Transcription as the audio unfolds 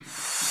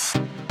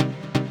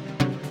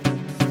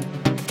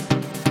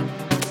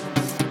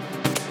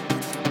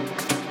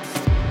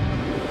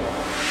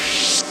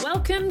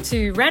Welcome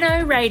to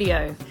Reno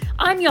Radio.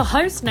 I'm your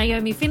host,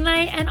 Naomi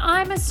Finlay, and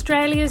I'm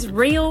Australia's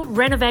real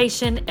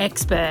renovation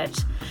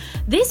expert.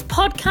 This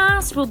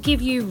podcast will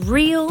give you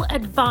real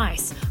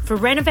advice for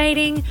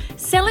renovating,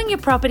 selling your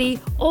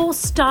property, or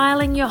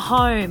styling your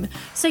home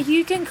so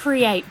you can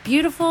create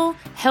beautiful,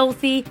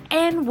 healthy,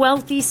 and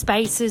wealthy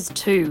spaces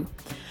too.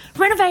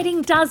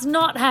 Renovating does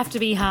not have to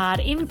be hard.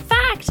 In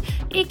fact,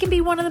 it can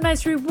be one of the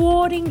most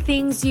rewarding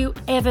things you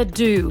ever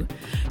do.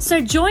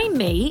 So join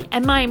me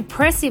and my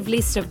impressive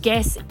list of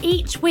guests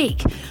each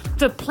week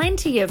for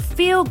plenty of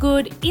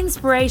feel-good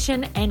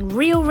inspiration and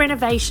real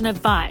renovation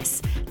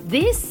advice.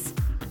 This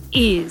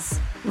is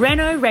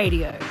Reno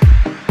Radio.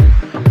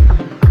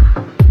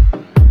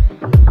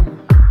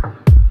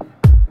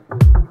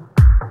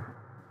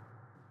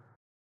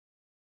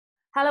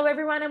 Hello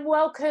everyone and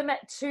welcome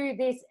to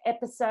this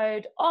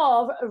episode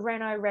of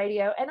Reno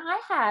Radio, and I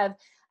have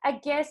a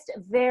guest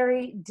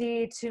very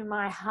dear to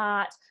my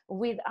heart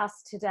with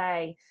us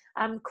today.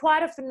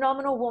 Quite a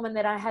phenomenal woman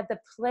that I had the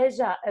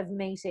pleasure of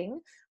meeting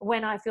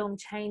when I filmed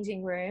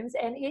Changing Rooms,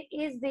 and it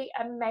is the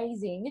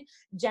amazing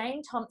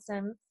Jane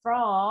Thomson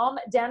from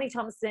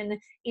Thomson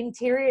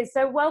Interiors.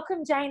 So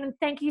welcome, Jane, and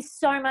thank you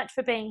so much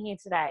for being here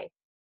today.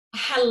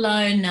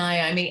 Hello,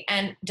 Naomi,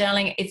 and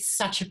darling, it's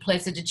such a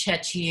pleasure to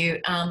chat to you.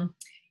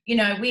 You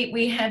know,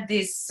 we have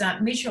this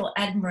mutual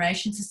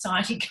admiration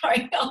society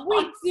going on.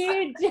 We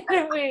did,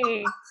 didn't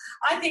we?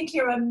 I think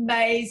you're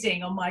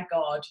amazing. Oh my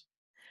God.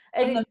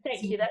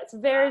 Thank you. That's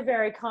very,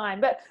 very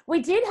kind. But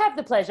we did have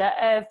the pleasure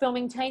of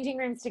filming Changing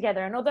Rooms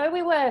together, and although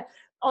we were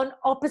on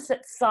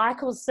opposite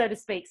cycles, so to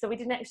speak, so we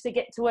didn't actually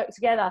get to work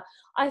together,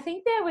 I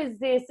think there was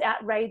this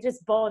outrageous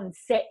bond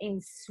set in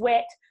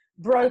sweat,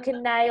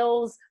 broken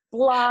nails,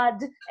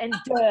 blood and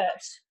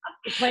dirt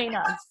between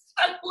us.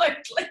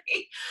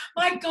 Absolutely.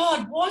 My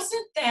God,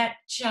 wasn't that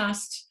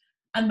just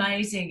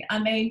amazing? I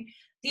mean,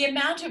 the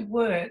amount of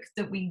work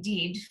that we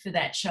did for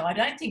that show, I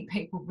don't think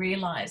people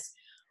realise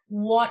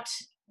what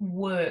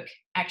work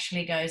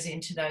actually goes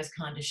into those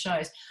kind of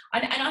shows.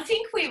 And I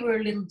think we were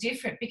a little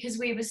different because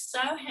we were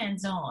so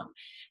hands-on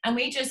and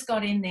we just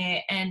got in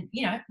there and,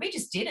 you know, we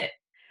just did it.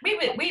 We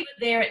were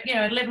there at,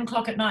 11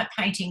 o'clock at night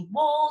painting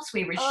walls.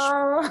 We were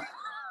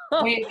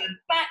we were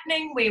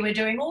battening, we were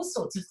doing all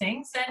sorts of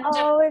things. And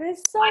it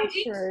is so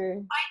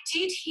true. I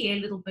did hear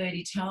little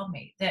birdie tell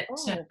me that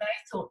they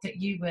thought that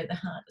you were the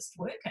hardest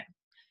worker.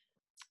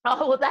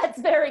 Oh, well,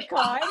 that's very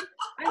kind.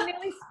 I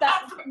nearly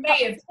spat from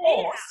me, of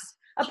course.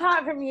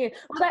 Apart from you.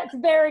 Well, that's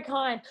very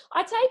kind.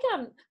 I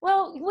take,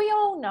 well, we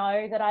all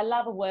know that I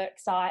love a work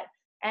site.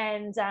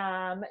 And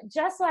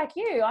just like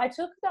you, I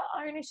took the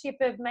ownership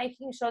of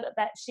making sure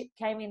that ship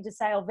came into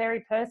sail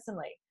very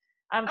personally.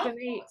 For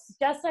me,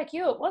 just like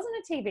you, it wasn't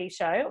a TV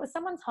show. It was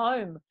someone's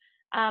home.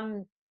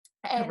 And,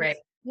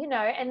 correct.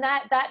 And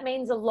that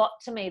means a lot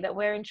to me that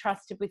we're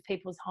entrusted with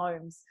people's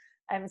homes.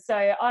 And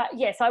so,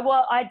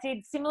 I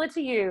did similar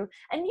to you.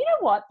 And you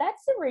know what?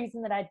 That's the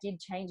reason that I did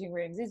Changing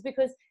Rooms, is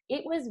because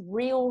it was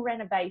real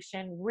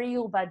renovation,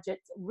 real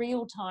budgets,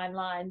 real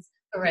timelines,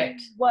 correct,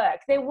 real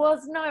work. There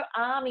was no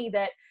army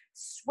that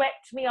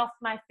swept me off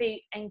my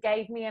feet and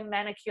gave me a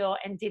manicure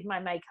and did my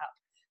makeup.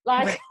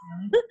 Like,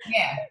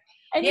 yeah.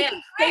 And you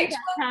can see that,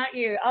 can't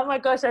you? Oh my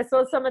gosh, I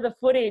saw some of the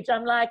footage.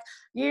 I'm like,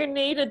 you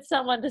needed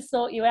someone to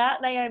sort you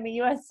out, Naomi.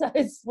 You are so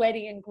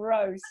sweaty and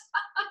gross.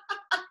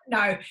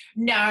 No.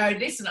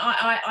 Listen,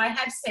 I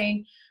have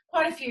seen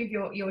quite a few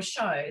of your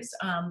shows,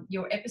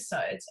 your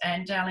episodes,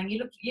 and darling,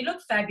 you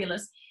look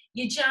fabulous.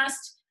 You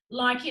just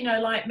like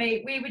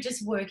me, we were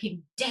just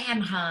working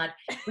damn hard.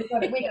 We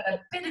got a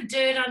bit of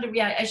dirt under,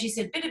 as you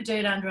said, a bit of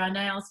dirt under our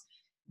nails.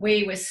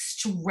 We were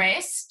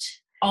stressed.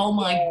 Oh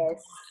my God.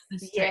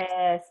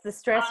 The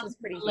stress was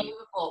pretty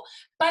unbelievable.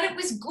 But it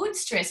was good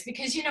stress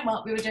because you know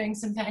what? We were doing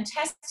some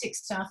fantastic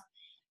stuff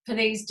for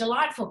these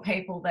delightful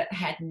people that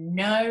had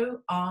no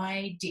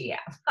idea.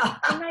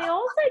 And they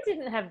also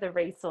didn't have the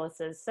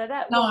resources. So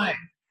I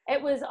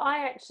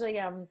actually,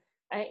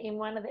 in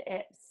one of the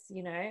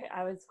apps,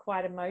 I was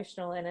quite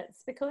emotional, and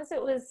it's because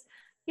it was,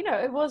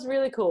 it was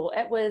really cool.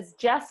 It was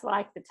just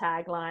like the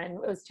tagline.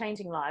 It was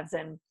changing lives.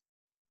 And,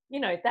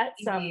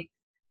 that's,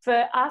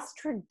 for us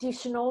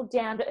traditional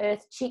down to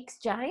earth chicks,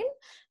 Jane,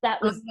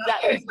 that was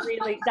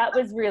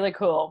really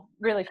cool,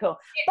 really cool.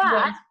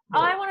 But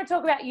I want to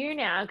talk about you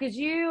now, because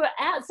you,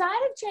 outside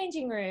of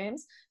Changing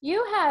Rooms,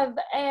 you have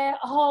a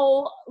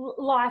whole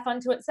life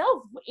unto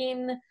itself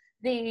in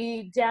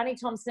the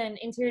Thomson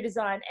Interior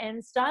Design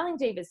and Styling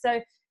Divas.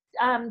 So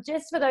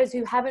just for those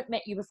who haven't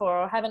met you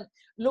before or haven't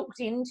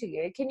looked into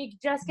you, can you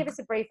just give us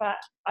a brief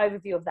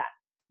overview of that?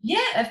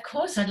 Yeah, of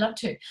course, I'd love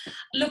to.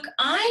 Look,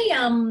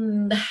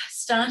 I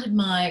started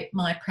my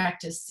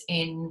practice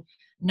in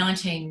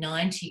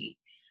 1990,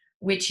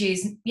 which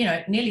is,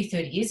 nearly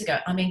 30 years ago.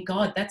 I mean,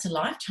 God, that's a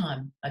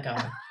lifetime ago.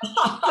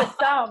 For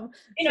some.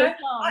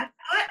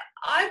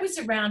 I was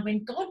around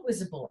when God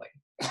was a boy.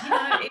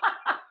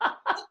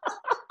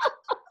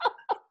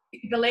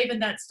 You believe in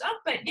that stuff,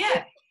 but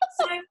yeah.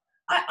 So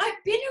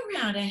I've been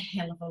around a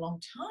hell of a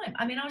long time.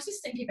 I mean, I was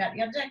just thinking about it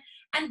the other day,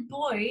 and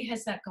boy,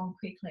 has that gone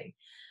quickly.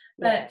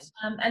 Yeah. But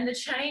and the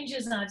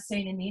changes I've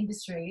seen in the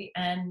industry,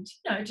 and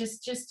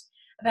just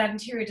about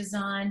interior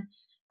design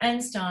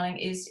and styling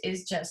is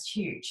just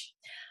huge.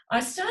 I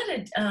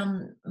started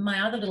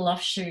my other little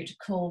offshoot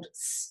called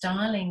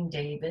Styling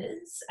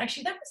Divas.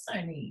 Actually, that was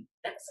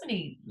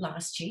only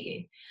last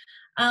year,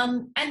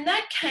 and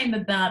that came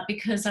about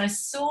because I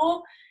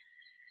saw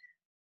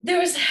there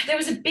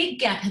was a big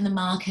gap in the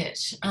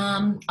market.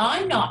 I'm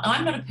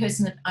not a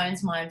person that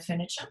owns my own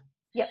furniture.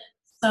 Yep.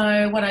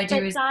 So what I do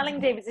So is Styling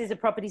Divas is a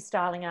property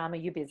styling arm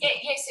of your business.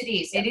 yes, it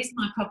is. Yep. It is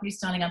my property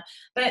styling arm.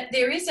 But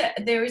there is a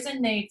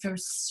need for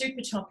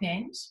super top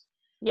end,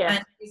 Yeah.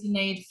 and there's a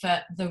need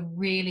for the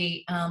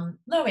really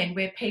low end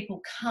where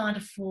people can't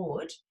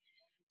afford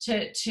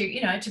to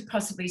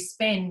possibly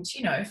spend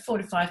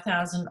 4,000 to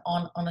 5,000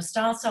 on a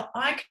style. So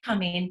I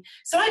come in.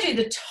 So I do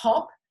the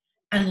top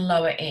and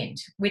lower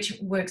end, which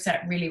works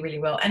out really, really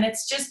well. And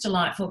it's just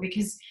delightful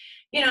because,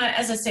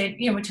 as I said,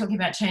 we're talking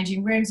about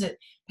changing rooms that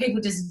people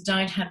just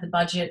don't have the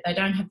budget, they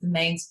don't have the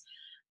means.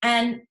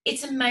 And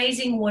it's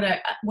amazing what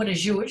a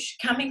zhuzh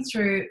coming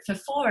through for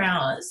 4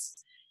 hours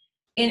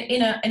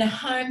in a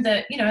home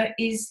that,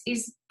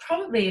 is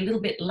probably a little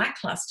bit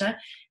lackluster,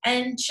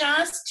 and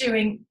just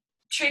doing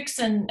tricks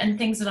and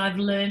things that I've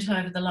learned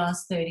over the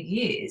last 30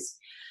 years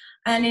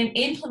and in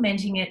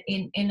implementing it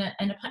and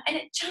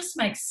it just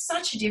makes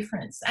such a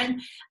difference.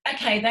 And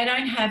okay, they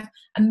don't have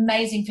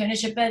amazing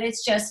furniture, but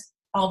it's just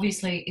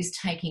obviously is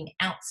taking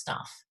out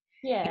stuff.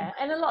 Yeah,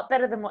 and a lot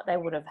better than what they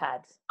would have had.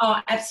 Oh,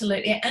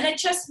 absolutely. And it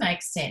just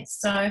makes sense.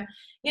 So,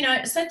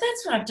 so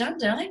that's what I've done,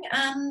 darling.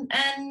 And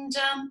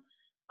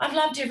I've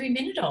loved every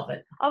minute of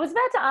it. I was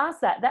about to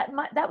ask that.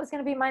 That was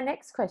going to be my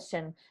next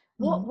question.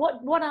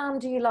 What arm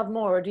do you love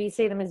more, or do you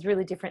see them as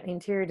really different, the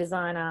interior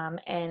design arm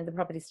and the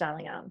property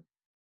styling arm?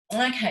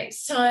 Okay,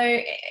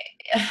 so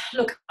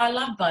look, I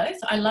love both.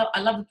 I love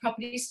the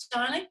property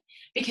styling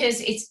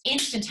because it's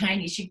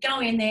instantaneous. You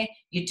go in there,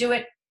 you do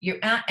it, you're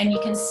out, and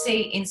you can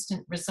see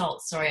instant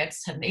results. Sorry, I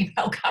just had an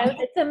email coming.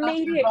 It's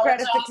immediate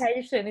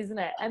gratification, isn't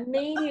it?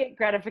 Immediate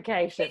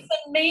gratification. It's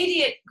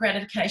immediate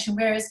gratification.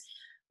 Whereas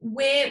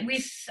where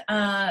with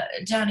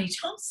Downey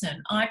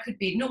Thomson,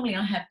 normally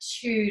I have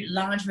 2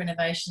 large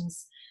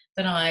renovations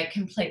that I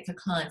complete for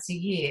clients a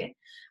year,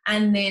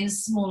 and then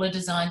smaller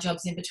design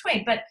jobs in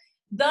between. But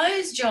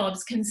those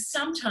projects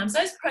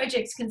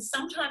can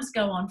sometimes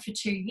go on for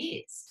 2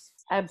 years.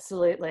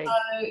 Absolutely. So,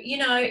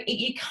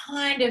 you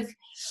kind of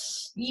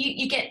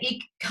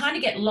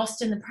get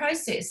lost in the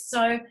process.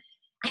 So,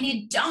 and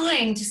you're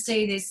dying to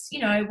see this,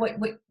 what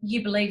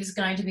you believe is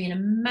going to be an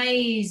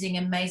amazing,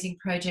 amazing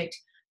project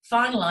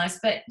finalized.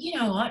 But you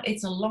know what?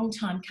 It's a long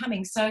time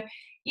coming. So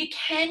you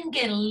can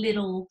get a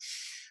little,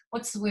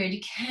 what's the word?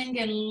 You can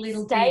get a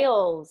little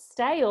stale,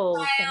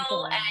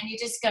 and you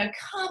just go,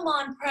 come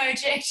on,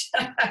 project,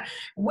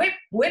 whip,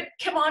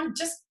 come on,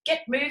 just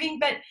get moving.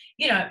 But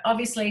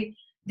obviously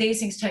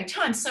these things take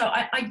time. So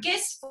I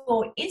guess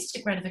for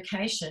instant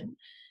gratification,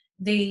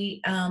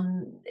 the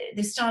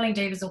Styling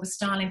Divas or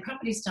the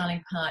property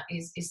styling part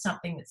is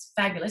something that's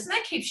fabulous, and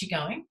that keeps you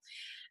going.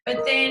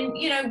 But then,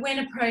 when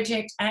a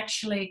project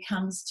actually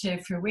comes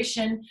to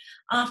fruition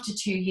after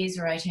 2 years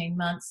or 18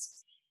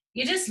 months,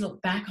 you just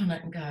look back on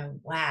it and go,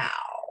 wow.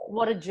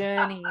 What a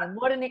journey and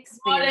what an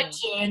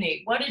experience.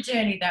 What a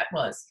journey that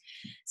was.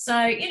 So,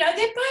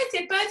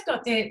 they've both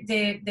got their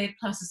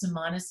pluses and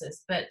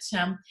minuses. But,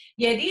 the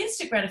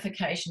instant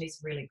gratification is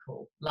really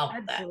cool. Love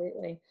that.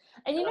 Absolutely.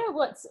 And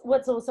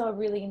what's also a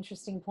really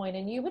interesting point,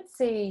 and you would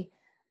see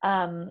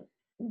having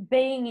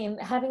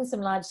some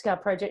large scale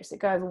projects that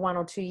go over 1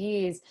 or 2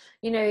 years,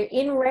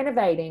 in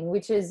renovating,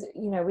 which is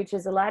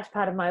a large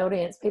part of my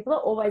audience, people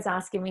are always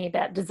asking me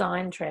about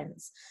design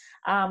trends,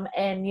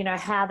 and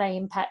how they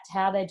impact,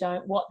 how they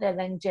don't, what their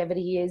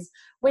longevity is.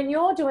 When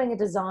you're doing a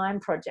design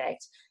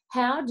project,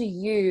 how do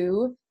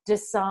you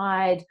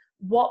decide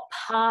what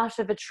part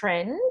of a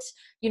trend,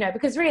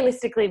 because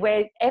realistically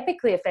we're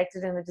epically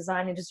affected in the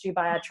design industry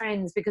by our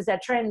trends, because our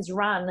trends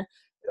run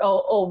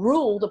or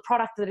rule the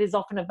product that is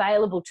often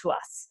available to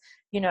us,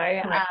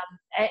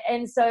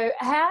 and so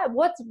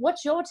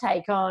what's your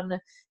take on,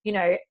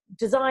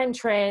 design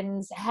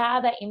trends, how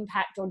they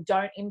impact or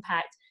don't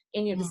impact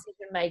in your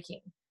decision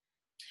making?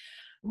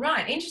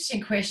 Right,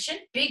 interesting question,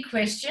 big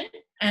question,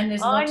 and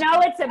there's. I know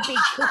it's a big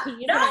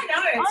cookie. No, I'm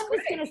it's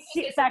just going to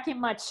sit back in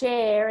my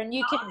chair, and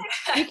you can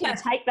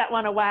take that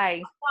one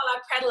away while I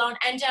prattle on.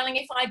 And darling,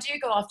 if I do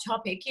go off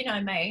topic, you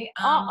know me.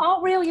 I'll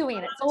reel you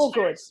in. It's all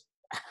good.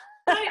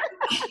 And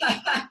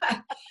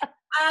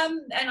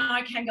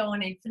I can go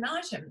on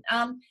infinitum.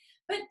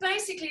 But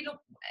basically, look,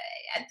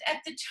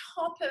 at the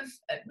top of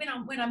when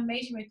I'm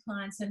meeting with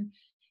clients, and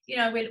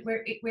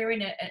we're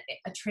in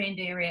a trend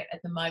area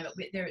at the moment.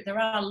 There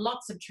are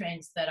lots of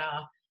trends that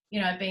are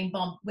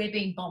we're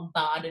being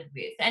bombarded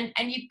with, and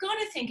you've got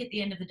to think at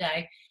the end of the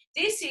day,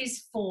 this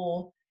is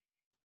for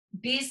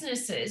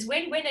businesses.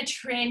 When a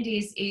trend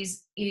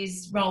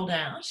is rolled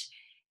out,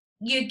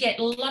 you get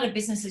a lot of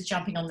businesses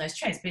jumping on those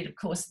trends, but of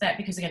course that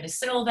because they're going to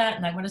sell that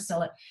and they want to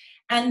sell it,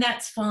 and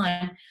that's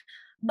fine.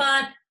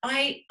 But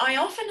I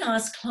often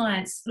ask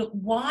clients, look,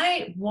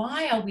 why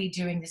are we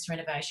doing this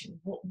renovation?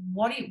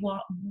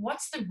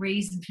 What's the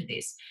reason for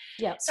this?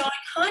 Yeah. So I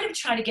kind of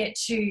try to get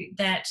to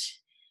that.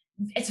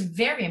 It's a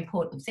very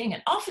important thing,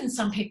 and often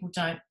some people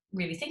don't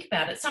really think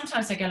about it.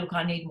 Sometimes they go, look,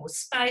 I need more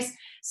space.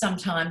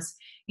 Sometimes,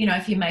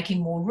 if you're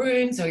making more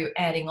rooms or you're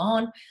adding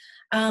on,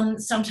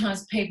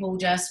 sometimes people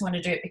just want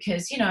to do it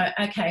because,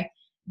 okay,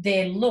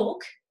 their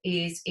look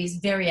is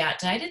very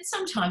outdated.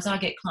 Sometimes I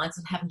get clients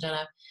that haven't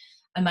done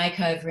a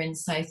makeover in,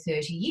 say,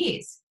 30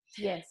 years.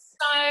 Yes.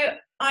 So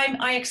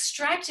I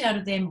extract out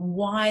of them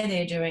why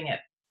they're doing it.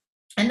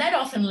 And that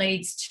often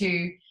leads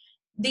to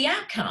the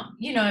outcome,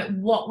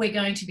 what we're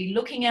going to be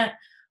looking at,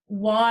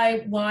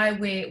 why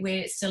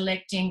we're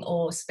selecting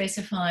or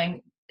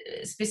specifying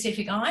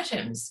specific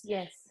items.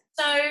 Yes.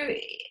 So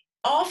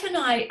often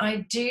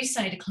I do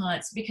say to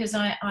clients, because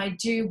I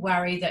do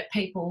worry that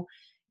people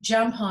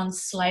jump on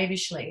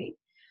slavishly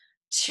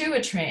to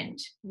a trend.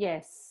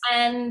 Yes.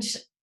 And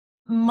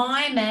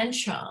my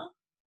mantra,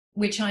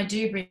 which I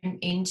do bring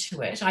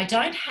into it, I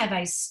don't have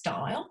a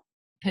style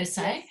per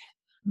se, Yes.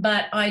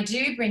 but I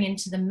do bring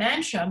into the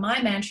mantra.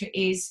 My mantra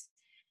is,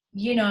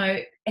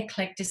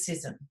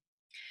 eclecticism.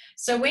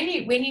 So when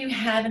you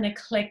have an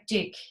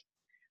eclectic,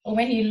 or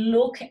when you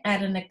look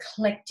at an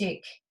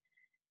eclectic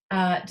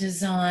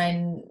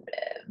design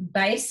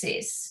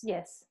basis,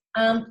 Yes.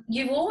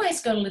 you've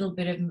always got a little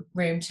bit of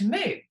room to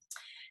move.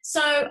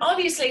 So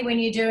obviously, when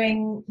you're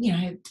doing,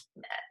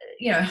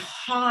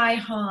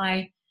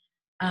 high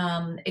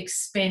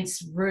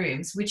expense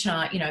rooms, which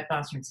are,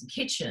 bathrooms and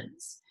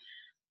kitchens,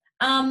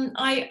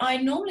 I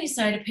normally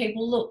say to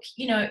people, look,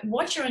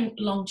 what's your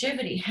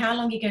longevity? How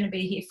long are you going to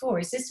be here for?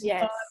 Is this for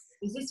Yes. 5?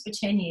 Is this for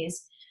 10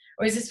 years?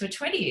 Or is this for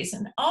 20 years?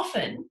 And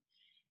often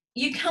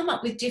you come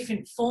up with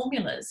different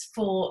formulas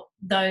for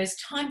those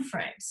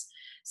timeframes.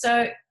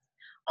 So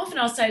often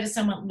I'll say to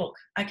someone, look,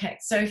 okay,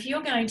 so if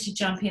you're going to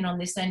jump in on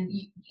this and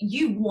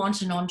you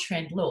want an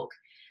on-trend look,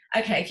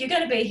 okay, if you're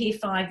going to be here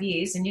 5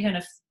 years and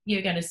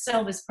you're going to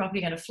sell this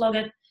property, you're going to flog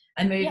it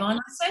and move on,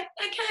 I say,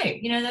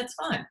 okay, that's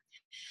fine.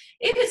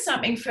 If it's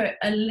something for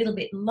a little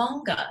bit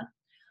longer,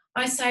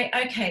 I say,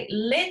 okay,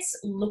 let's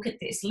look at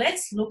this.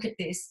 Let's look at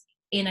this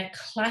in a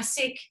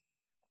classic,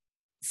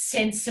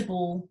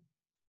 sensible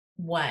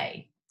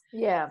way.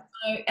 Yeah.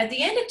 So at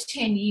the end of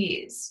 10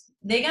 years,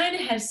 they're going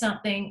to have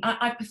something.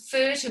 I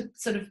prefer to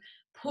sort of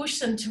push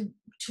them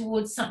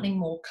towards something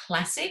more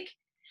classic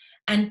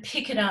and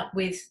pick it up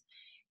with,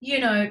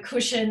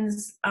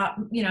 cushions,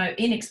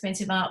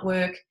 inexpensive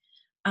artwork,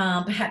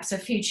 perhaps a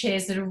few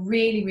chairs that are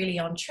really, really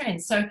on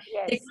trend. So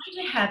they're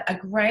going to have a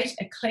great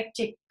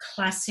eclectic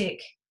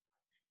classic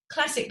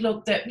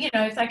look that,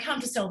 if they come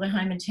to sell their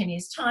home in 10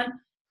 years' time,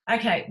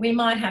 okay, we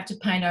might have to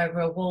paint over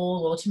a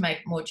wall or to make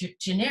it more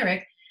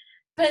generic,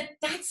 but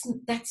that's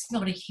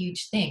not a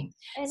huge thing.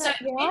 And so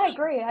I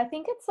agree. I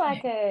think it's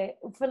like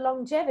for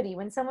longevity,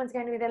 when someone's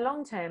going to be there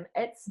long term,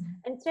 it's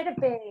instead of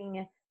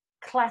being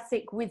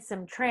classic with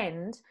some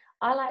trend,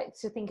 I like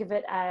to think of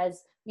it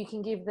as you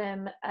can give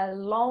them a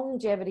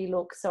longevity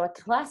look, so a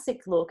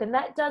classic look, and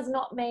that does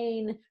not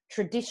mean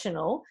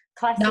traditional.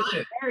 Classic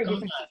is very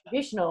different to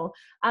traditional,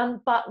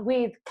 but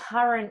with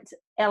current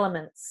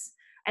elements.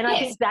 And I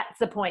think that's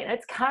the point.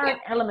 It's current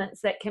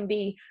elements that can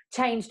be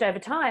changed over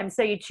time.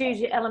 So you choose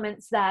your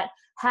elements that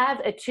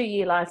have a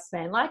 2-year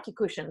lifespan, like your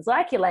cushions,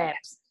 like your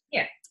lamps.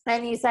 Yeah.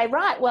 And you say,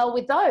 right, well,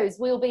 with those,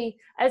 we'll be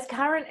as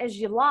current as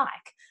you like.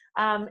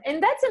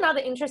 And that's another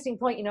interesting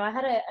point. I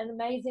had an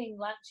amazing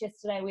lunch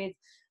yesterday with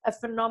a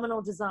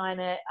phenomenal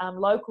designer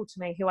local to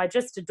me who I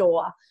just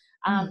adore.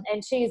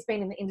 And she has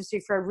been in the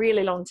industry for a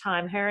really long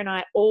time. Her and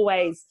I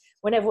always,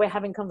 whenever we're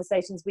having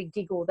conversations, we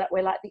giggle that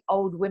we're like the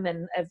old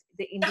women of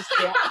the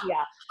industry out here.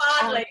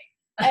 Hardly.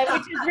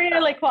 Which is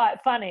really quite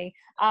funny.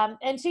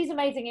 And she's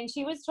amazing. And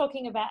she was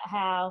talking about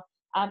how,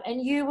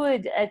 and you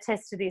would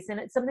attest to this, and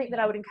it's something that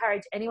I would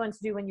encourage anyone to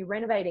do when you're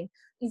renovating,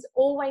 is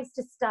always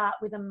to start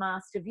with a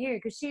master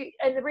view.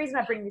 And the reason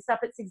I bring this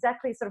up, it's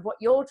exactly sort of what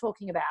you're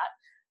talking about.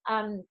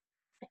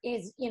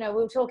 Is,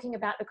 we're talking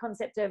about the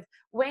concept of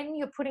when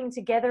you're putting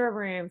together a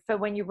room for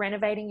when you're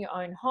renovating your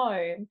own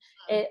home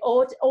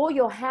or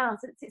your house,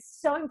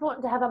 it's so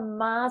important to have a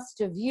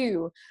master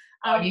view.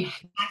 You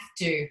have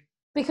to.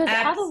 Because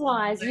Absolutely.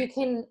 otherwise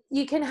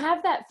you can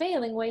have that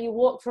feeling where you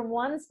walk from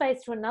one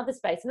space to another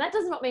space, and that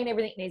does not mean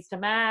everything needs to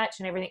match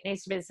and everything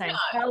needs to be the same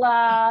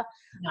color.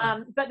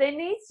 But there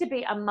needs to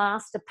be a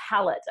master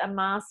palette, a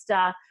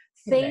master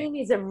theme.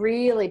 Is a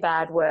really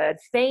bad word.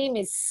 Theme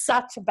is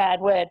such a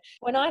bad word.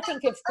 When I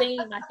think of theme,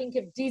 I think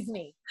of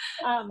Disney.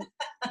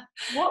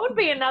 What would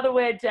be another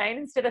word, Jane,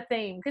 instead of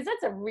theme? Because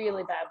that's a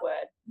really bad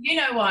word. You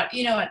know what?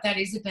 That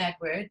is a bad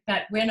word.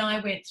 But when I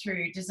went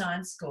through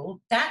design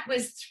school, that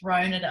was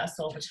thrown at us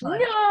all the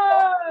time.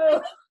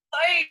 No!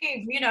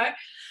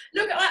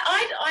 Look,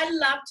 I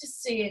love to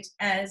see it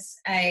as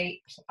I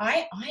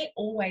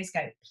always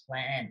go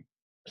plan.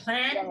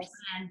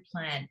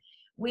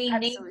 We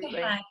need to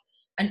have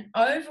an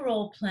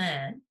overall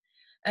plan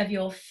of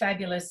your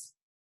fabulous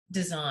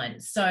design.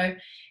 So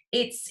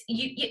it's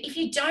if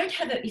you don't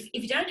have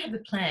if you don't have a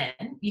plan,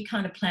 you're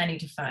kind of planning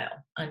to fail,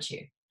 aren't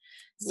you?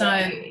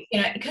 So,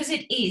 you know, because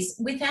it is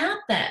without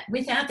that,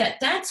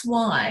 that's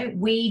why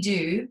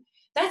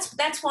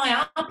that's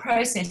why our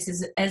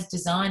processes as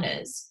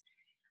designers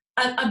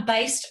are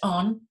based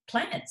on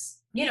plans.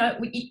 You know,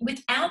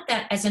 without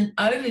that as an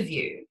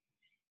overview,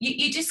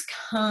 you just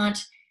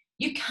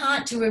you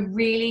can't do a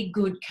really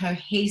good,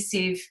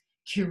 cohesive,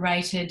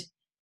 curated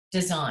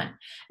design.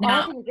 I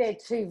Now, think they're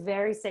two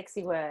very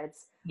sexy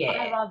words. I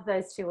yeah, love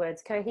those two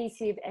words,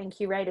 cohesive and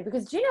curated,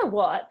 because do you know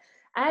what?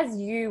 As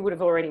you would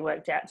have already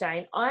worked out,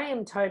 Jane, I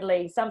am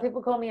totally, some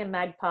people call me a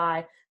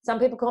magpie, some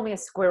people call me a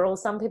squirrel,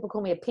 some people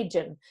call me a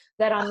pigeon,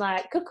 that I'm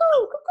like, cuckoo,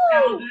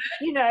 cuckoo,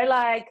 you know,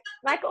 oh,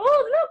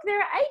 look, there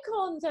are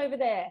acorns over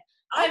there.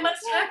 I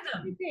must have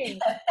them.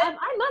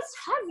 I must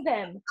have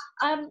them.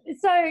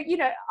 So, you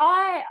know,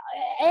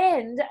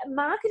 and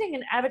marketing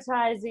and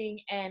advertising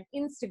and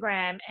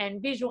Instagram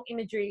and visual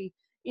imagery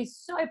is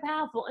so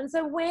powerful. And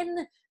so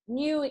when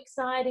new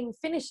exciting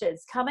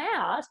finishes come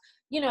out,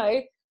 you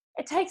know,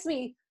 it takes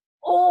me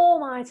all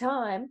my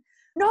time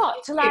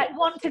not to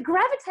want to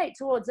gravitate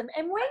towards them.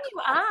 And when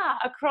you are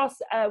across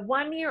a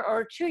 1 year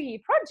or a 2 year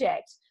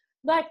project,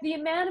 like the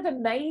amount of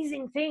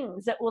amazing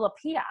things that will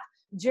appear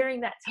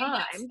during that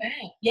time.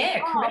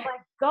 Yeah, oh correct. my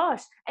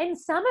gosh. And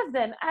some of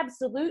them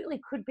absolutely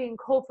could be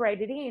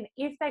incorporated in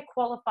if they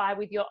qualify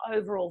with your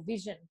overall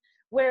vision.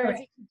 Whereas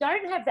if you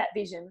don't have that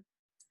vision,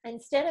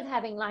 instead of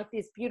having like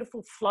this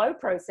beautiful flow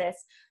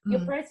process,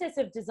 your process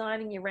of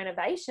designing your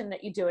renovation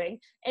that you're doing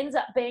ends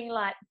up being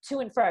like to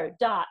and fro,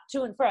 dart,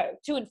 to and fro,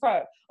 to and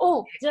fro.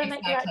 Oh, did I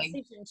make the right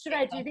decision? Should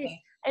I do this?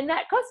 And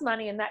that costs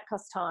money and that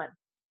costs time.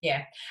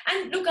 Yeah.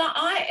 And look,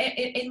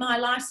 I in my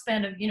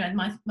lifespan of, you know,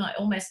 my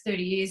almost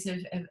 30 years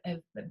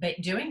of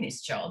doing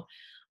this job,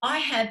 I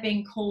have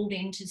been called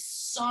into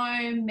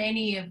so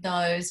many of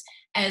those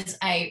as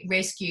a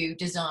rescue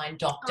design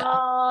doctor.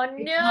 Oh,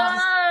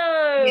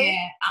 no.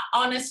 Yeah,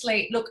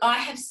 honestly, look, I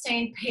have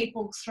seen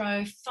people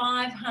throw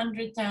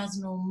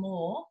 500,000 or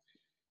more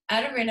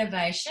at a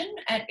renovation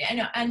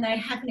and they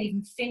haven't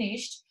even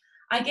finished.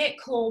 I get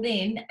called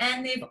in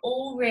and they've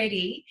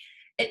already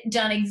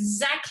done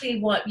exactly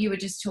what you were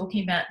just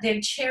talking about.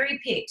 They've cherry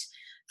picked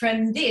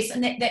from this,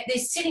 and they're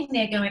sitting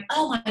there going,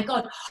 oh my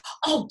God,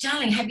 oh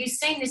darling, have you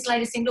seen this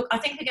latest thing? Look, I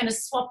think we're going to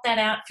swap that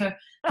out for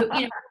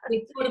you know,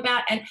 we thought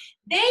about. And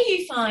there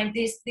you find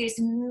this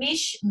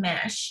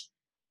mishmash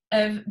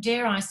of,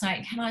 dare I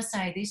say, can I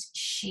say this,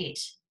 shit.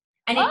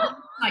 And it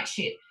looks like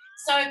shit.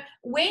 So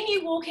when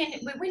you walk into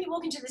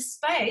the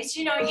space,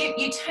 you know,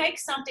 you take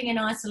something in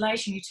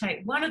isolation, you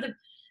take one of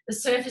the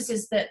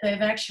surfaces that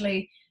they've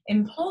actually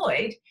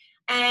employed,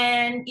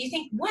 and you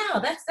think, wow,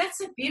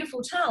 that's a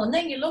beautiful tile. And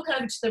then you look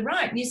over to the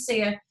right and you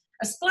see a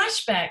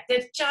splashback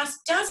that just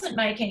doesn't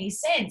make any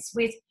sense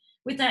with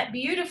that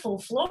beautiful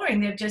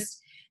flooring they've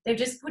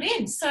just put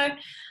in. So,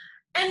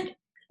 and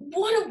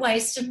what a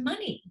waste of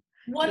money.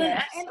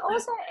 And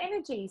also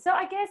energy. So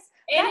I guess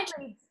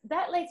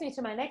that leads me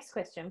to my next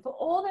question. For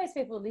all those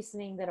people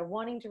listening that are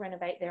wanting to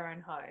renovate their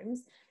own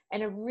homes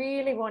and are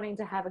really wanting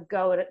to have a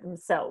go at it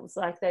themselves,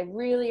 like they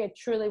really are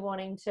truly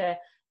wanting to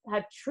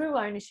have true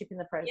ownership in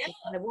the process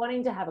and they're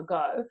wanting to have a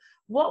go,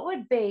 what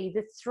would be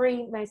the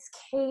 3 most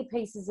key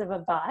pieces of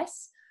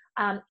advice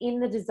in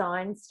the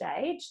design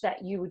stage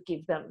that you would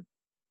give them?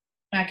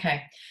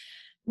 Okay.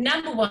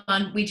 Number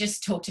one, we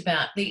just talked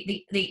about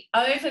the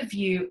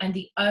overview and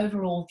the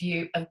overall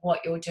view of what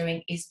you're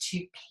doing is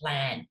to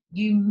plan.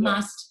 You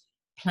must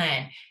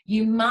plan.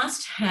 You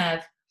must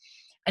have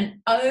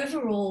an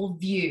overall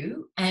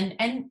view and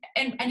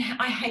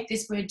I hate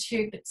this word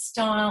too, but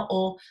style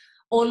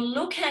or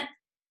look at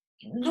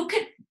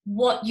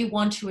what you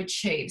want to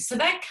achieve. So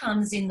that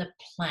comes in the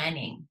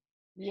planning.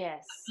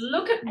 Yes.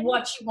 Look at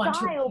what you want to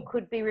achieve. Style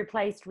could be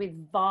replaced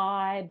with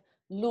vibe,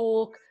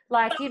 look,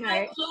 like, you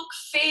know, look,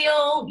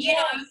 feel, you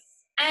know,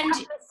 and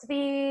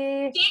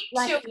atmosphere.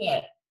 Stick to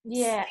it.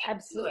 Yeah,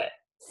 absolutely.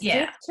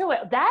 Yeah. Stick to it.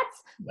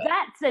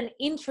 That's an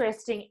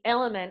interesting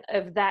element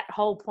of that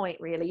whole point,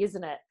 really,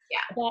 isn't it?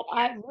 Yeah. That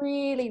I'm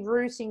really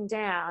rooting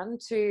down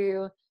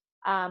to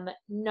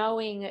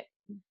knowing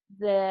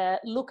the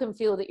look and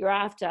feel that you're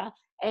after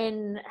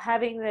and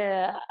having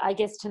the, I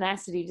guess,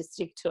 tenacity to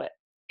stick to it.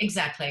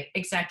 Exactly.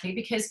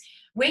 Because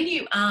when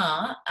you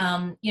are,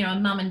 you know, a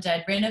mum and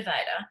dad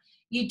renovator,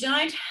 you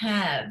don't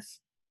have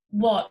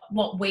what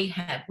we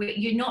have.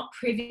 You're not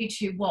privy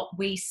to what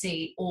we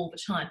see all the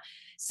time.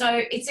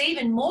 So it's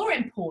even more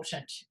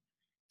important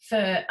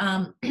for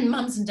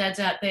mums and dads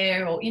out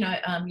there, or, you know,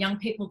 young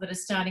people that are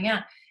starting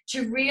out,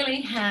 to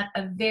really have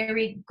a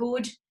very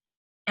good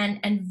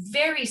and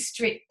very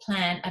strict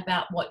plan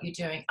about what you're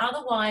doing.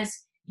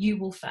 Otherwise, you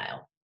will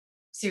fail.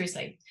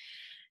 Seriously.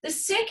 The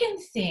second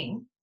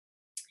thing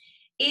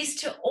is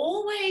to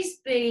always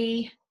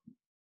be,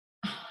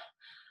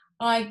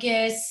 I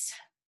guess,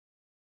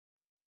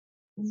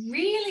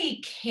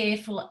 really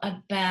careful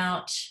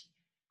about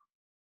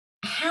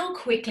how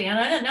quickly, and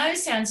I don't know, it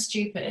sounds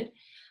stupid,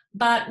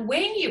 but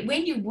when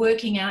you're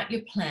working out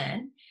your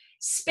plan,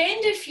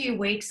 spend a few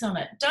weeks on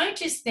it. Don't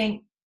just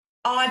think,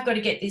 oh, I've got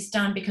to get this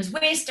done because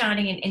we're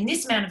starting in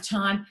this amount of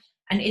time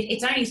and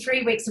it's only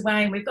 3 weeks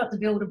away and we've got the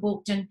builder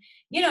booked. And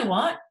you know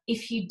what?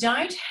 If you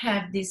don't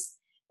have this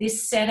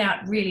set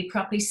out really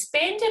properly,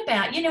 spend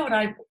about, you know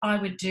what I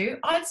would do?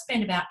 I'd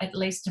spend about at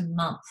least a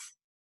month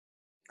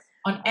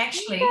on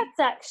actually. That's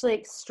actually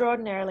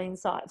extraordinarily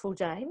insightful,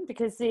 Jane,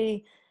 because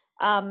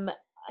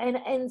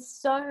and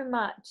so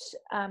much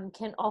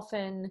can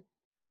often,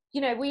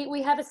 you know,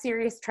 we have a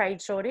serious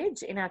trade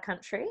shortage in our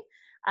country.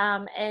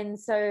 And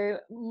so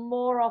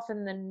more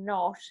often than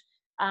not,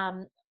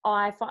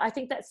 I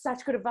think that's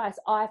such good advice.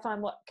 I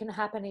find what can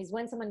happen is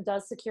when someone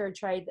does secure a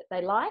trade that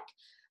they like,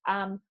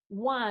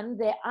 one,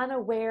 they're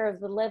unaware of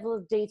the level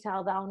of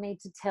detail they'll need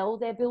to tell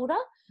their builder,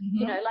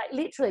 you know, like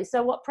literally.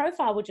 So what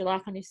profile would you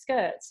like on your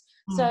skirts?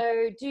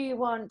 So do you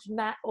want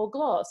matte or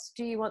gloss?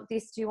 Do you want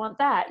this? Do you want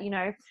that? You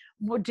know,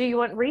 do you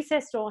want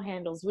recessed door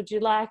handles? Would you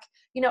like,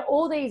 you know,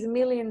 all these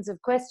millions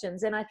of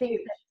questions? And I think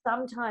that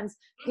sometimes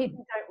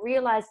people don't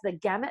realize the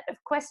gamut of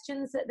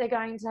questions that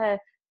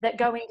that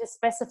go into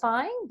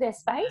specifying their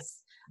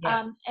space.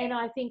 And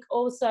I think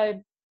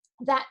also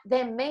that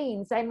then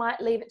means they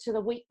might leave it to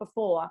the week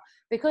before,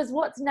 because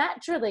what's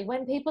naturally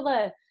when people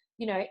are,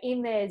 you know,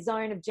 in their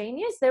zone of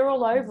genius, they're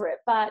all over it.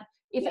 But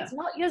if it's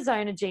not your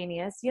zone of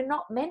genius, you're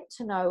not meant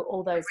to know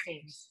all those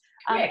things.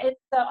 And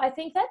so I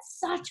think that's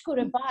such good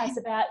advice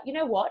about, you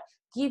know what,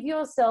 give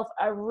yourself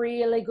a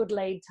really good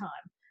lead time.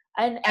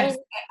 And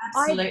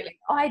Absolutely.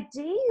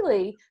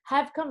 Ideally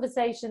have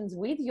conversations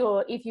with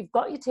if you've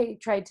got your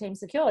trade team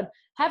secured,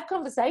 have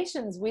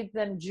conversations with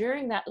them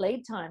during that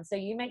lead time, so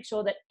you make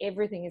sure that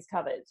everything is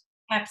covered.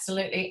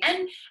 Absolutely.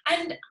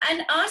 And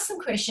ask them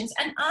questions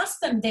and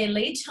ask them their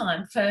lead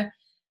time for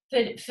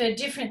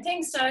different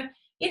things. So,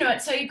 you know,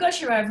 so you've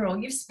got your overall,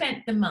 you've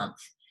spent the month,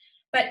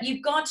 but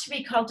you've got to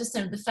be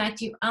cognizant of the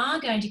fact you are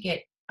going to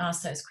get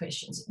asked those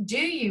questions. Do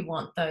you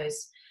want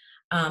those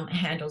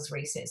handles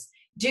recessed?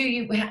 Do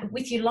you,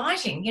 with your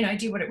lighting, you know,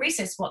 do you want it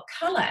recessed? What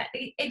colour?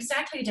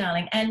 Exactly,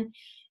 darling. And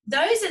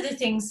those are the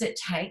things that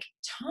take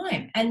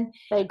time. And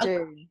they do. A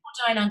lot of people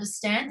don't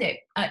understand that,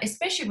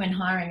 especially when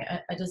hiring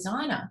a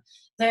designer,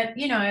 that,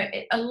 you know,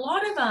 a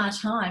lot of our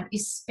time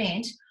is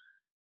spent,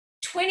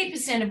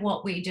 20% of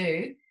what we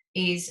do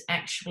is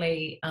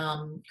actually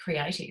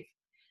creative.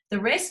 The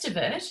rest of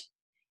it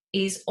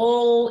is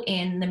all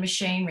in the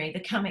machinery, the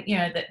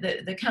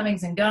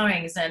comings and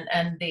goings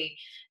and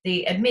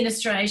the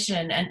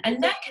administration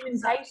and that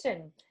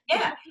documentation.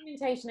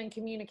 Documentation and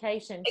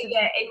communication.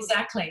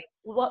 Exactly.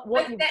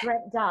 What you've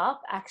dreamt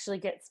up actually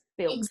gets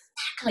built.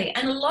 Exactly.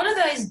 And a lot of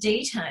those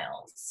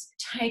details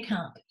take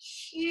up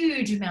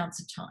huge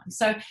amounts of time.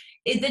 So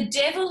the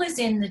devil is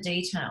in the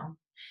detail.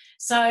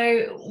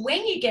 So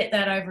when you get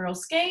that overall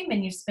scheme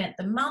and you've spent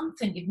the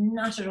month and you've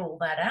nutted all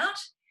that out,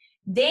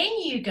 then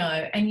you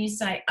go and you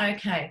say,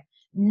 okay,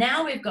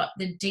 now we've got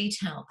the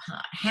detail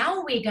part. How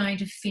are we going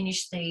to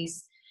finish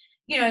these,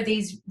 you know,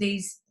 these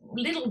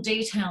little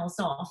details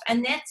off?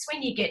 And that's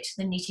when you get to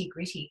the nitty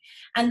gritty.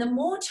 And the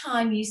more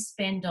time you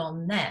spend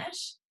on that,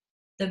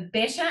 the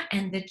better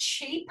and the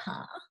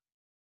cheaper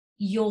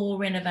your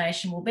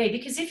renovation will be.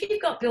 Because if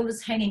you've got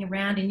builders hanging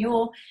around and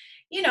you're,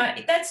 you know,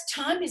 that's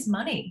time is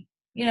money.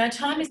 You know,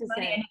 time 100%. Is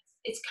money and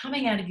it's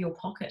coming out of your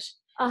pocket.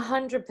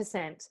 100%,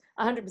 100%.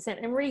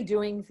 And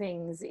redoing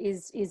things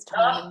is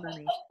time and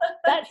money.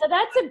 So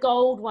that's a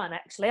gold one,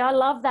 actually. I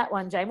love that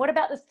one, Jane. What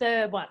about the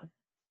third one?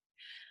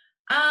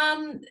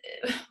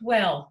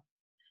 Well,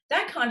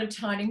 that kind of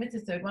tied in with the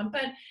third one.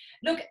 But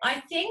look, I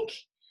think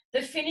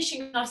the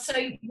finishing off, so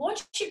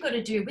what you've got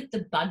to do with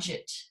the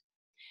budget.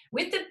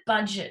 With the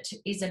budget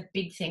is a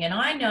big thing. And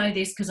I know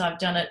this because I've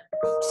done it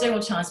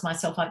several times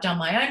myself. I've done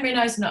my own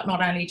renos,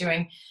 not only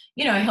doing,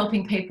 you know,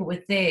 helping people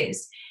with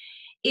theirs,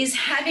 is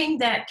having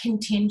that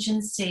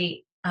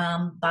contingency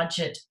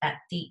budget at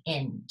the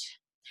end.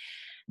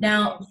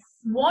 Now,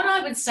 what I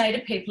would say to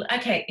people,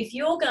 okay, if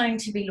you're going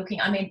to be looking,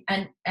 I mean,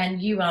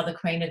 and you are the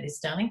queen of this,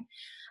 darling,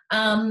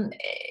 and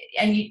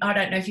I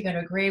don't know if you're going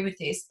to agree with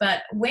this,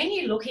 but when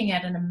you're looking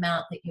at an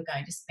amount that you're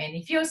going to spend,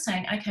 if you're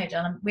saying, okay,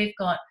 darling, we've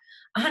got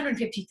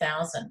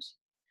 150,000,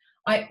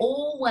 I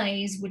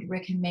always would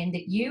recommend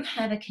that you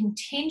have a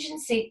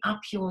contingency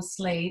up your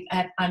sleeve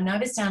at, I know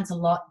this sounds a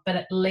lot, but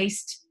at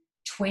least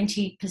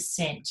 20%.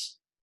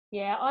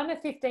 Yeah, I'm a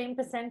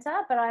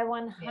 15%er, but I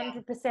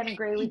 100%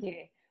 agree with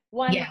you.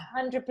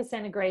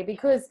 100% agree,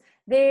 because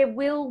there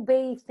will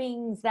be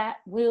things that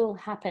will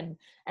happen,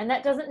 and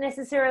that doesn't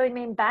necessarily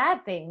mean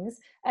bad things.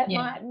 It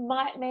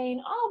might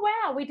mean, oh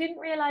wow, we didn't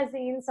realize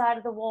the inside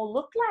of the wall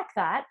looked like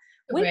that.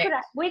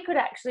 We could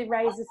actually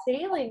raise the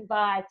ceiling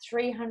by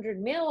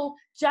 300 mil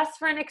just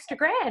for an extra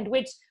grand,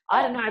 which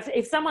I don't know,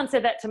 if someone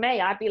said that to me,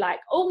 I'd be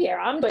like, oh yeah,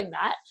 I'm doing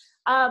that.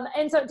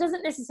 And so it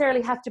doesn't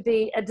necessarily have to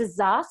be a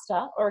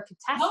disaster or a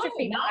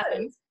catastrophe that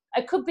happens.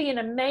 It could be an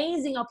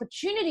amazing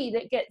opportunity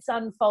that gets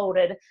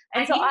unfolded.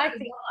 And so I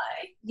think,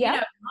 you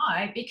know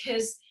why?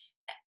 Because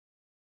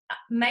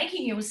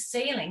making your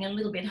ceiling a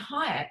little bit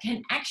higher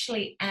can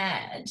actually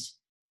add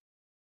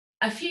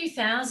a few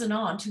thousand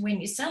on to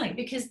when you're selling,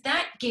 because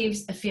that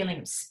gives a feeling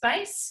of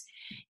space.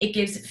 It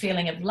gives a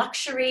feeling of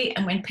luxury.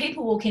 And when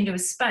people walk into a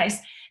space,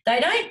 they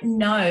don't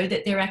know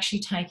that they're actually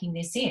taking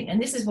this in.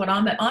 And this is what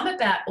I'm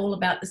about, all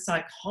about the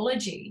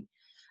psychology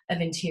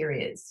of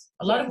interiors.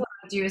 A lot of what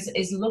I do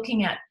is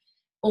looking at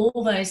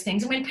all those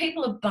things. And when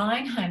people are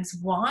buying homes,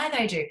 why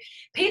they do.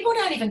 People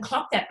don't even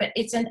clock that, but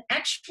it's an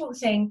actual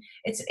thing.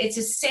 It's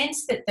a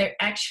sense that they're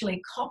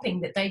actually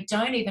copying that they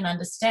don't even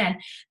understand,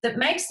 that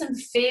makes them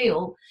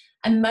feel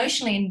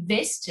emotionally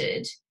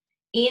invested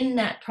in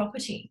that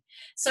property.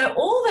 So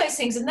all those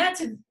things, and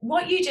that's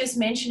what you just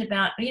mentioned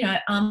about,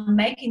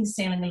 making the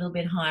ceiling a little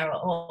bit higher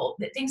or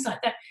things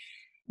like that.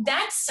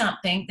 That's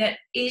something that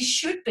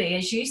should be,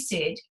 as you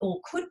said,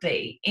 or could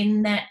be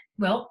in that,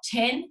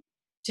 10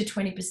 to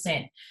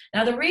 20%.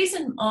 Now, the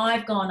reason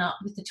I've gone up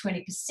with the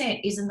 20%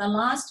 is in the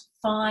last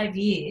 5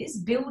 years,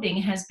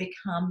 building has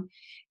become,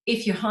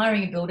 if you're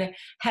hiring a builder,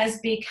 has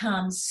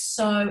become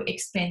so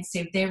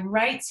expensive. Their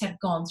rates have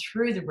gone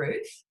through the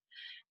roof.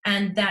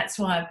 And that's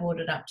why I brought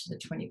it up to the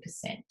 20%.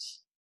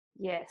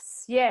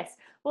 Yes.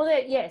 Well,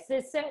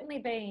 there's certainly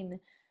been,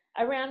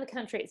 around the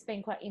country, it's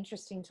been quite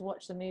interesting to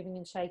watch the moving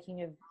and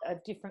shaking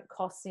of different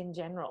costs in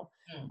general.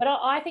 But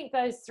I think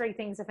those three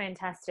things are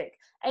fantastic.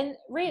 And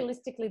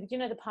realistically,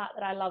 the part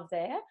that I love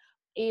there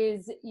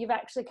is you've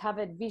actually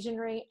covered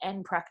visionary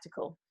and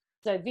practical.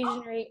 So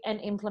visionary and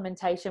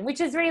implementation,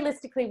 which is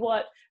realistically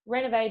what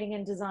renovating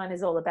and design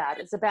is all about.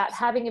 It's about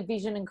having a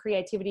vision and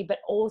creativity, but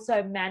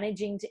also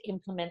managing to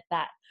implement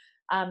that.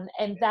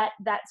 And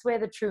that's where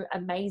the true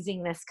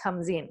amazingness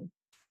comes in.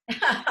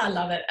 I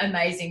love it.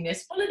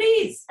 Amazingness. Well, it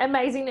is.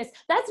 Amazingness.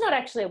 That's not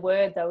actually a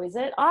word, though, is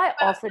it? I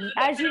often,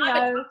 as you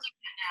know,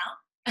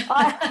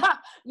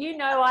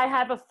 I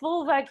have a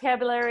full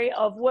vocabulary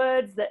of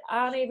words that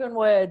aren't even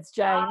words,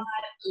 Jane. I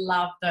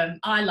love them.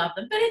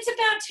 But it's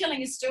about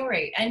telling a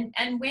story.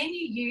 And when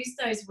you use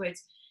those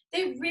words,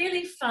 they're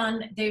really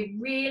fun. They're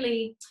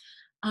really,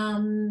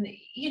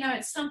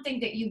 it's something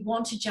that you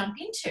want to jump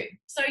into.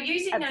 So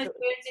using those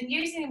words and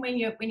using them when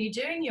you're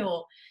doing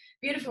your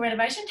beautiful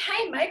renovation,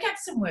 hey, make up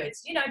some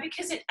words,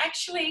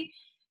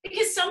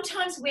 because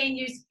sometimes when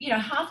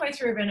halfway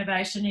through a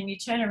renovation and you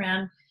turn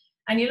around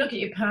and you look at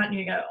your partner and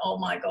you go, oh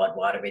my God,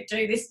 why do we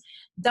do this?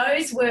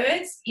 Those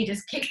words, you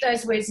just kick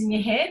those words in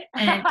your head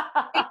and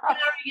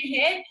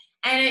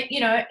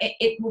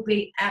it will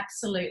be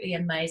absolutely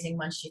amazing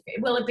once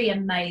it'll be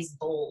amaze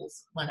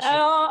balls once you.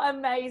 Oh,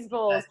 amaze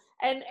balls.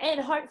 And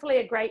hopefully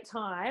a great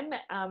time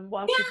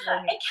whilst you're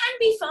doing it. It can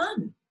be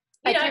fun.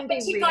 But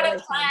you've got to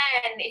plan.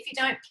 Fun. If you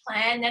don't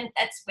plan, then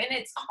that's when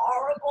it's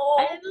horrible.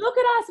 And look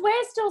at us,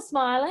 we're still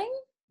smiling.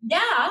 Yeah,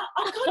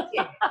 I got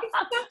you.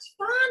 It's such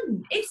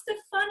fun. It's the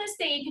funnest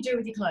thing you can do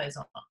with your clothes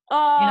on.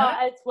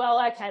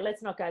 Oh, okay,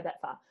 let's not go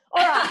that far.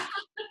 All right.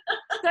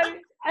 So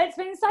it's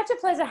been such a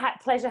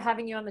pleasure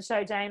having you on the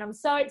show, Jane. I'm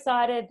so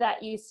excited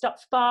that you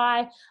stopped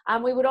by.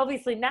 We would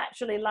obviously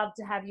naturally love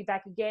to have you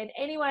back again.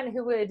 Anyone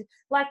who would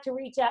like to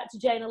reach out to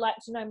Jane or like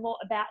to know more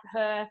about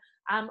her,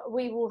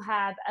 we will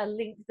have a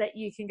link that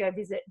you can go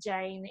visit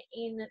Jane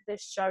in the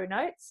show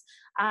notes.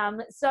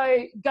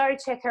 So go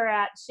check her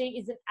out. She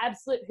is an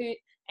absolute hoot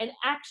and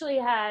actually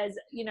has,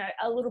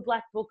 a little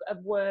black book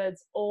of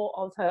words all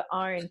of her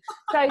own.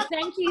 So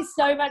thank you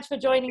so much for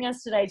joining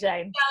us today,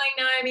 Jane. Darling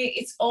Naomi,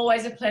 it's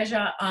always a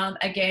pleasure.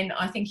 Again,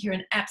 I think you're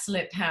an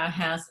absolute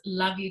powerhouse.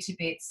 Love you to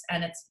bits,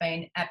 and it's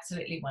been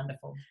absolutely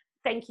wonderful.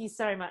 Thank you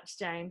so much,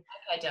 Jane.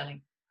 Okay,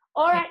 darling.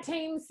 All right,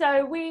 team.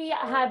 So we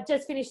have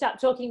just finished up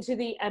talking to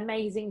the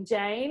amazing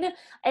Jane.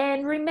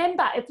 And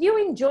remember, if you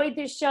enjoyed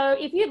this show,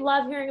 if you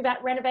love hearing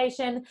about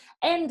renovation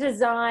and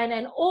design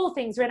and all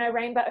things Reno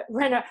Rainbow,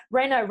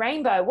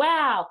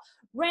 wow,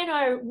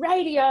 Reno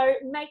Radio,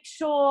 make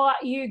sure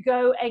you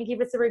go and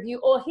give us a review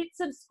or hit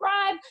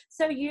subscribe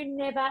so you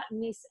never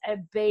miss a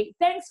beat.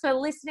 Thanks for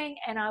listening,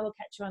 and I will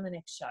catch you on the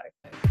next show.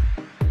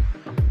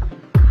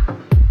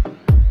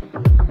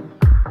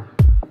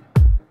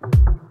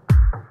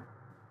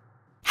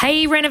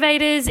 Hey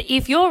renovators,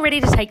 if you're ready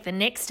to take the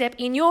next step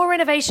in your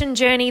renovation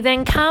journey,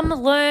 then come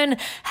learn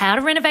how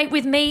to renovate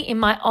with me in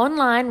my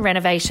online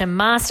renovation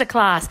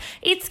masterclass.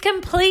 It's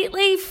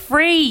completely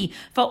free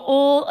for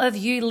all of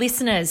you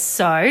listeners.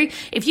 So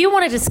if you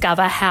want to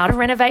discover how to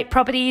renovate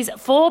properties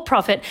for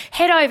profit,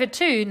 head over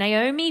to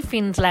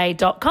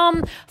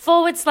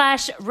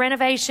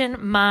naomifindlay.com/renovation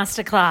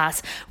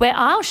masterclass, where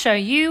I'll show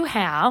you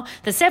how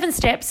the 7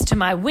 steps to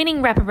my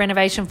winning rapid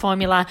renovation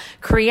formula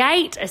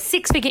create a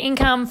 6-figure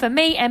income for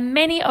me and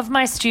many of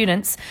my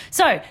students.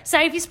 So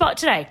save your spot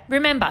today.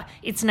 Remember,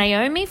 it's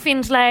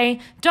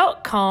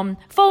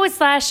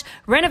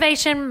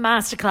naomifindlay.com/renovation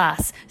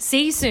masterclass.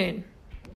 See you soon.